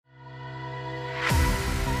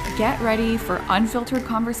Get ready for unfiltered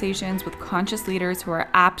conversations with conscious leaders who are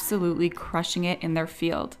absolutely crushing it in their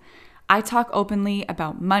field. I talk openly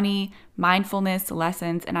about money, mindfulness,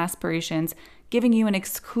 lessons, and aspirations, giving you an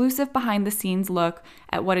exclusive behind-the-scenes look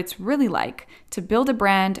at what it's really like to build a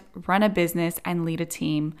brand, run a business, and lead a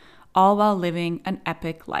team, all while living an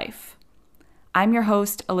epic life. I'm your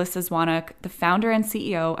host, Alyssa Zwanuk, the founder and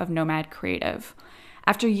CEO of Nomad Creative.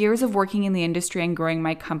 After years of working in the industry and growing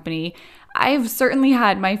my company, I've certainly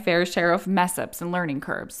had my fair share of mess-ups and learning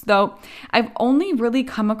curves, though I've only really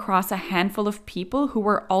come across a handful of people who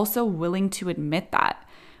were also willing to admit that.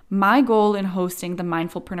 My goal in hosting the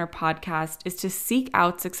Mindfulpreneur podcast is to seek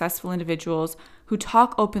out successful individuals who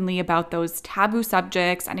talk openly about those taboo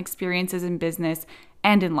subjects and experiences in business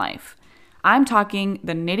and in life. I'm talking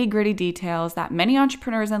the nitty-gritty details that many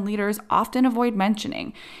entrepreneurs and leaders often avoid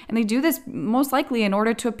mentioning, and they do this most likely in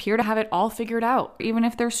order to appear to have it all figured out, even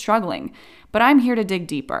if they're struggling. But I'm here to dig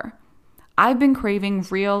deeper. I've been craving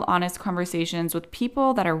real, honest conversations with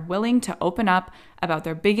people that are willing to open up about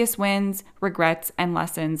their biggest wins, regrets, and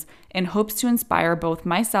lessons in hopes to inspire both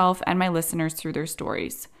myself and my listeners through their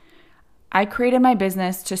stories. I created my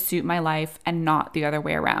business to suit my life and not the other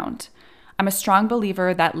way around. I'm a strong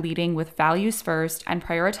believer that leading with values first and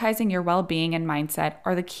prioritizing your well-being and mindset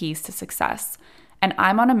are the keys to success. And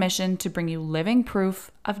I'm on a mission to bring you living proof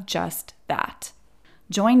of just that.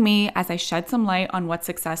 Join me as I shed some light on what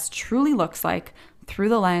success truly looks like through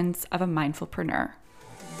the lens of a mindfulpreneur.